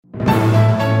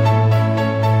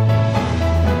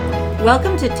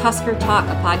Welcome to Tusker Talk,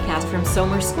 a podcast from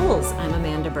Somer Schools. I'm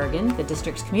Amanda Bergen, the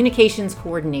district's communications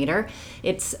coordinator.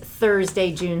 It's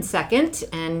Thursday, June 2nd,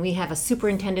 and we have a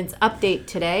superintendent's update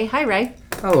today. Hi, Ray.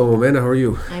 Hello, Amanda. How are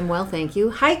you? I'm well, thank you.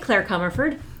 Hi, Claire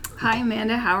Comerford. Hi,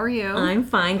 Amanda. How are you? I'm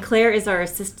fine. Claire is our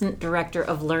Assistant Director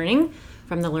of Learning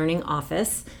from the Learning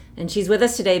Office, and she's with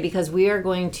us today because we are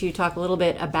going to talk a little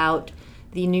bit about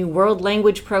the new World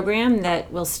Language program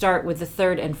that will start with the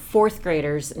 3rd and 4th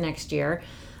graders next year.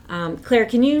 Claire,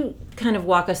 can you kind of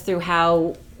walk us through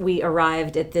how we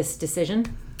arrived at this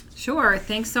decision? Sure.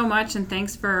 Thanks so much, and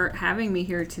thanks for having me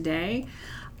here today.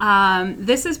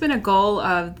 This has been a goal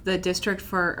of the district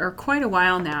for quite a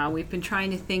while now. We've been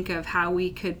trying to think of how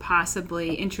we could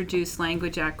possibly introduce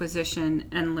language acquisition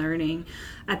and learning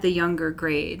at the younger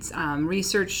grades.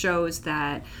 Research shows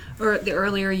that the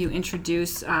earlier you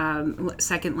introduce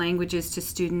second languages to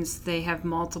students, they have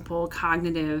multiple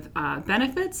cognitive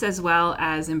benefits as well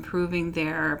as improving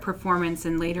their performance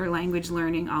in later language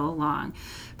learning all along.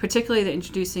 Particularly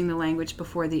introducing the language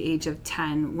before the age of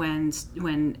 10 when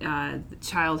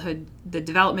the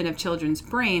development of children's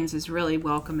brains is really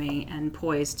welcoming and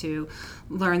poised to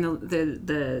learn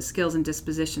the skills and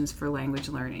dispositions for language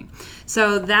learning.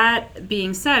 So that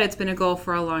being said, it's been a goal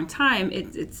for a long time.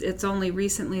 It's only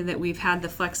recently that we've had the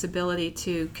flexibility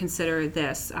to consider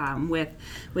this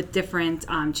with different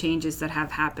changes that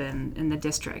have happened in the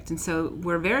district. And so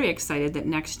we're very excited that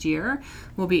next year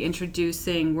we'll be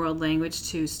introducing World Language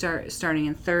to starting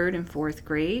in 3rd and 4th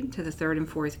grade to the 3rd and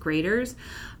 4th graders.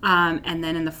 And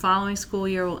then in the following school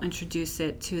year, we'll introduce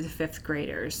it to the 5th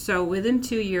graders. So within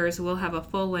 2 years, we'll have a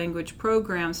full language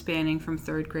program spanning from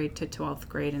 3rd grade to 12th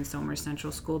grade in Somer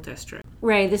Central School District.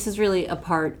 Ray, this is really a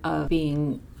part of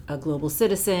being a global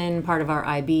citizen, part of our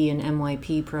IB and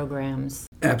MYP programs.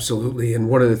 Absolutely. And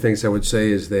one of the things I would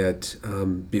say is that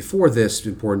before this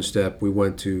important step, we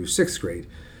went to 6th grade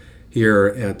here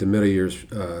at the middle years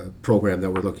program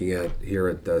that we're looking at here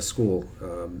at the school.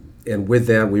 And with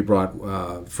that, we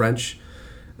brought French,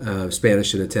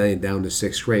 Spanish, and Italian down to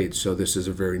 6th grade. So this is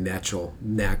a very natural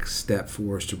next step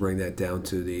for us to bring that down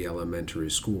to the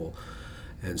elementary school.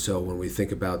 And so when we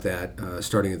think about that,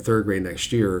 starting in 3rd grade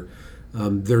next year,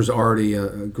 there's already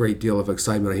a great deal of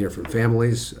excitement I hear from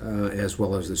families, as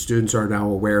well as the students are now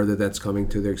aware that that's coming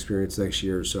to their experience next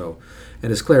year. So,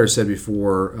 and as Claire said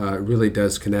before, it really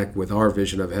does connect with our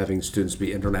vision of having students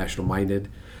be international minded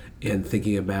and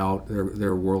thinking about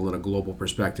their world in a global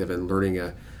perspective and learning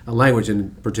a language,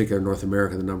 in particular North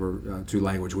America, the number 2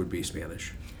 language would be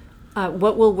Spanish.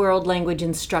 What will world language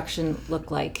instruction look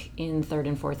like in 3rd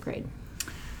and 4th grade?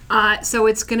 So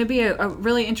it's going to be a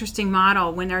really interesting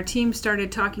model. When our team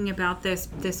started talking about this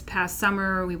past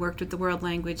summer, we worked with the world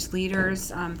language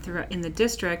leaders in the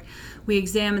district. We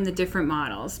examined the different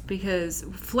models because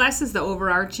FLES is the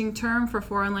overarching term for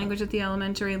foreign language at the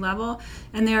elementary level,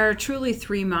 and there are truly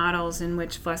 3 models in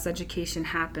which FLES education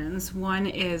happens. One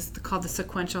is called the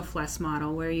sequential FLES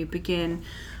model, where you begin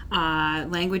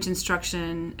language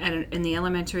instruction in the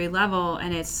elementary level,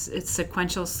 and it's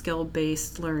sequential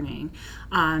skill-based learning,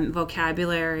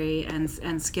 vocabulary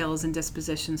and skills and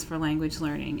dispositions for language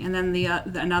learning. And then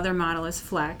another model is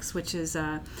FLEX, which is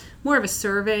more of a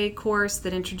survey course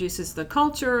that introduces the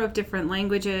culture of different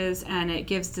languages, and it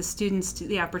gives the students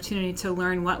the opportunity to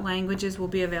learn what languages will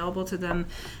be available to them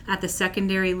at the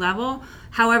secondary level.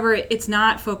 However, it's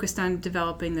not focused on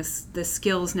developing the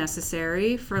skills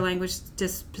necessary for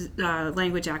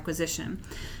language acquisition.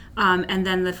 And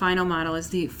then the final model is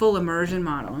the full immersion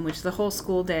model, in which the whole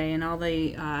school day and all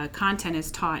the content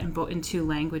is taught in 2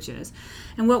 languages.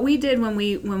 And what we did when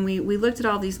we looked at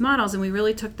all these models, and we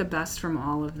really took the best from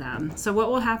all of them. So what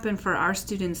will happen for our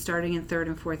students starting in 3rd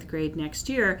and 4th grade next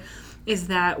year is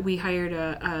that we hired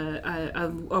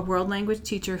a world language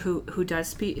teacher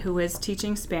who is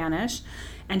teaching Spanish,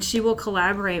 and she will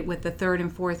collaborate with the 3rd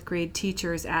and 4th grade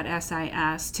teachers at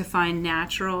SIS to find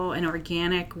natural and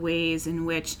organic ways in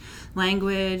which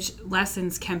language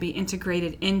lessons can be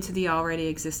integrated into the already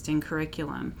existing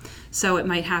curriculum. So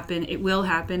it will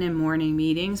happen in morning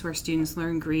meetings where students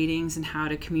learn greetings and how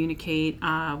to communicate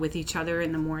with each other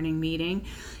in the morning meeting.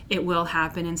 It will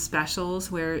happen in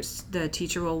specials where the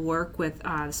teacher will work with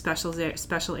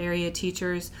special area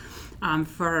teachers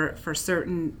for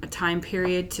certain time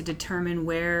period to determine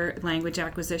where language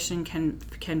acquisition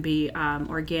can be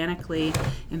organically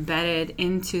embedded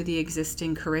into the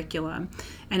existing curriculum.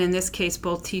 And in this case,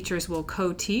 both teachers will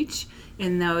co-teach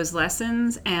in those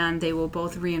lessons, and they will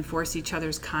both reinforce each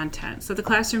other's content. So the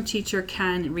classroom teacher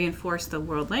can reinforce the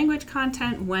world language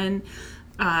content when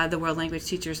the world language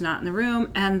teacher is not in the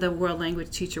room, and the world language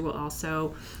teacher will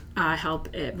also help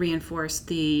reinforce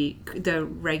the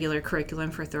regular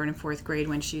curriculum for 3rd and 4th grade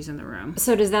when she's in the room.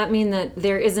 So does that mean that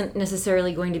there isn't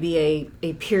necessarily going to be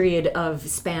a period of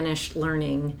Spanish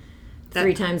learning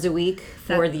 3 times a week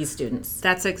for these students?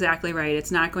 That's exactly right.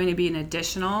 It's not going to be an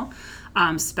additional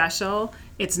special.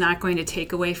 It's not going to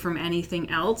take away from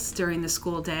anything else during the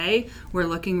school day. We're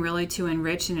looking really to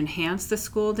enrich and enhance the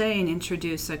school day and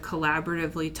introduce a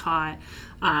collaboratively taught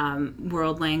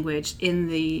world language in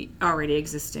the already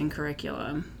existing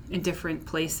curriculum in different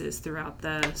places throughout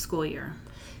the school year.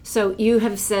 So you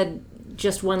have said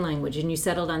just one language, and you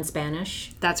settled on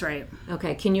Spanish? That's right.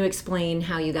 Okay. Can you explain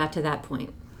how you got to that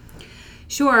point?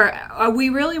 Sure. We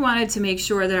really wanted to make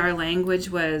sure that our language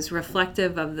was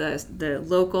reflective of the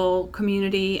local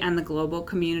community and the global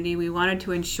community. We wanted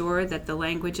to ensure that the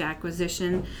language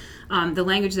acquisition, the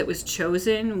language that was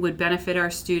chosen, would benefit our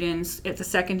students at the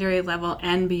secondary level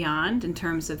and beyond in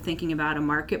terms of thinking about a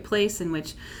marketplace in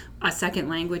which a second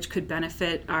language could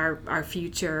benefit our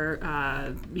future,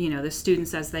 the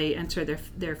students as they enter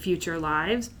their future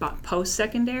lives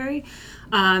post-secondary.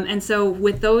 And so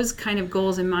with those kind of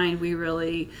goals in mind, we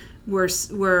really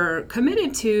were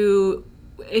committed to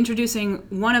introducing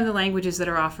one of the languages that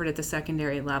are offered at the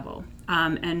secondary level.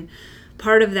 And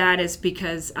part of that is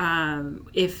because no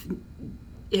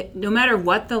matter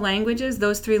what the language is,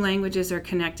 those 3 languages are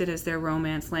connected as their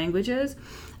Romance languages.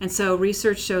 And so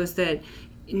research shows that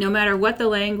no matter what the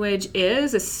language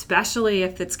is, especially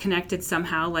if it's connected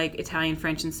somehow like Italian,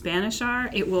 French, and Spanish are,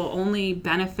 it will only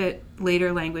benefit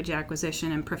later language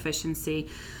acquisition and proficiency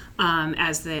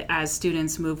as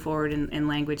students move forward in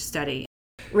language study.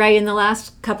 Right. In the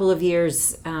last couple of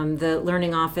years, the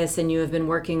Learning Office and you have been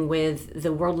working with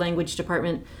the World Language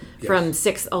Department from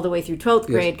 6th all the way through 12th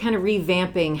grade, kind of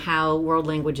revamping how world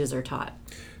languages are taught.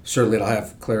 Certainly, I'll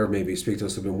have Claire maybe speak to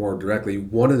us a bit more directly.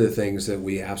 One of the things that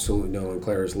we absolutely know, and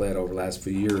Claire has led over the last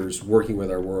few years, working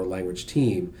with our world language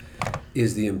team,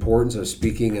 is the importance of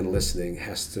speaking and listening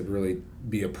has to really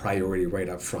be a priority right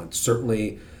up front.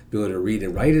 Certainly, the ability to read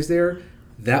and write is there.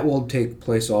 That will take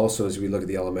place also as we look at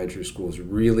the elementary schools,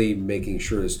 really making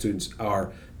sure the students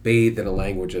are bathed in a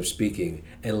language of speaking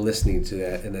and listening to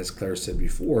that, and as Claire said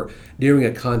before, nearing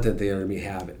a content they are going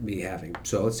to be having.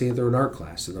 So let's say if they're in art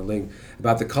class and they're learning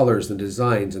about the colors and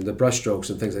designs and the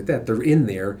brushstrokes and things like that, they're in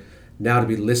there now to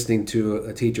be listening to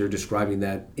a teacher describing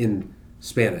that in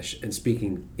Spanish and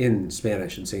speaking in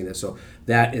Spanish and saying that. So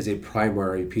that is a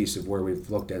primary piece of where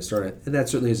we've looked at started, and that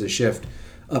certainly is a shift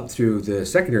up through the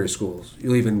secondary schools.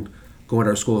 You'll even go into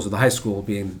our schools at the high school,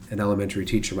 being an elementary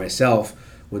teacher myself.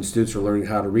 When students are learning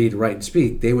how to read, write, and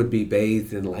speak, they would be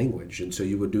bathed in language. And so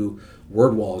you would do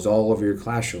word walls all over your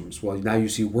classrooms. Well, now you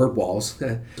see word walls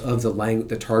of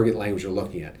the target language you're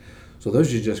looking at. So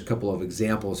those are just a couple of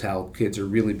examples how kids are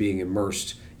really being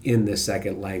immersed in this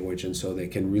second language, and so they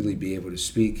can really be able to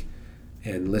speak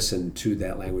and listen to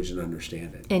that language and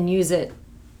understand it. And use it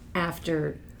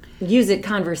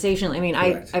conversationally. I mean,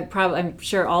 I'm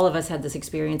sure all of us had this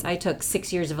experience. I took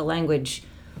 6 years of a language.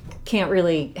 Can't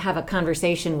really have a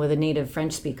conversation with a native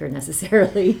French speaker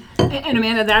necessarily. And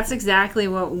Amanda, that's exactly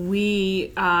what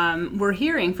we were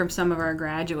hearing from some of our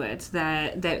graduates,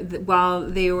 that while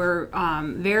they were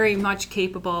very much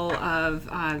capable of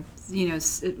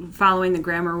following the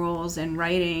grammar rules and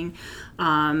writing,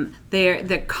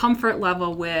 the comfort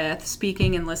level with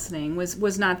speaking and listening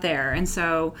was not there. And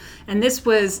so, and this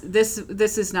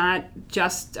is not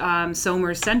just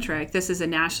Somers centric. This is a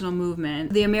national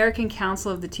movement. The American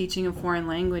Council of the Teaching of Foreign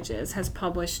Languages has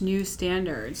published new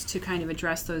standards to kind of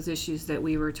address those issues that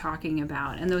we were talking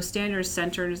about. And those standards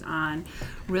centers on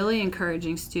really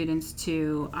encouraging students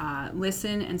to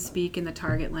listen and speak in the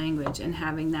target language, and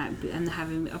having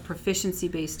a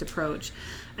proficiency-based approach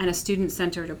and a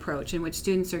student-centered approach in which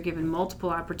students are given multiple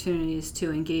opportunities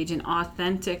to engage in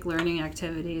authentic learning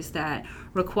activities that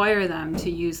require them to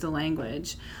use the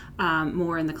language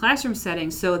more in the classroom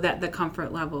setting, so that the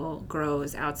comfort level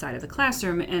grows outside of the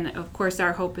classroom. And of course,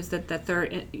 our hope is that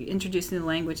introducing the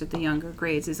language at the younger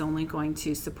grades is only going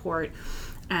to support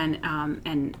and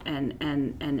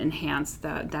enhance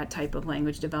that type of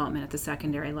language development at the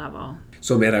secondary level.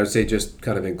 So, Matt, I would say, just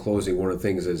kind of in closing, one of the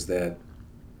things is that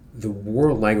the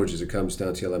world language, as it comes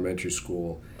down to elementary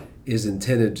school, is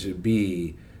intended to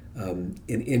be an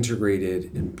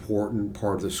integrated, important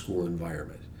part of the school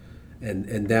environment.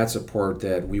 And that's a part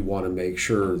that we want to make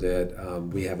sure that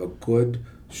we have a good,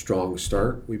 strong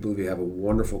start. We believe we have a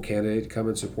wonderful candidate to come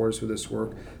and support us with this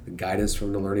work, the guidance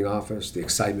from the Learning Office, the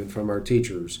excitement from our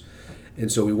teachers.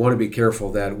 And so we want to be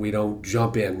careful that we don't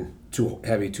jump in too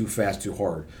heavy, too fast, too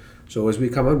hard. So as we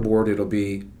come on board, it'll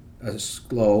be a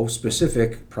slow,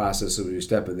 specific process as we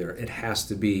step in there. It has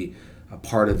to be a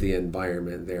part of the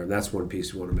environment there, and that's one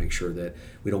piece we want to make sure that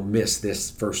we don't miss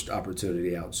this first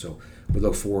opportunity out. So we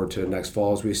look forward to next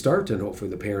fall as we start, and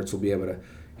hopefully the parents will be able to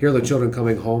hear the children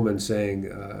coming home and saying,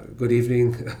 good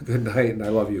evening, good night, and I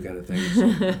love you kind of thing. So.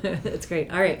 That's great.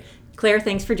 All right. Claire,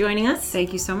 thanks for joining us.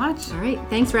 Thank you so much. All right.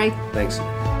 Thanks, Ray. Thanks.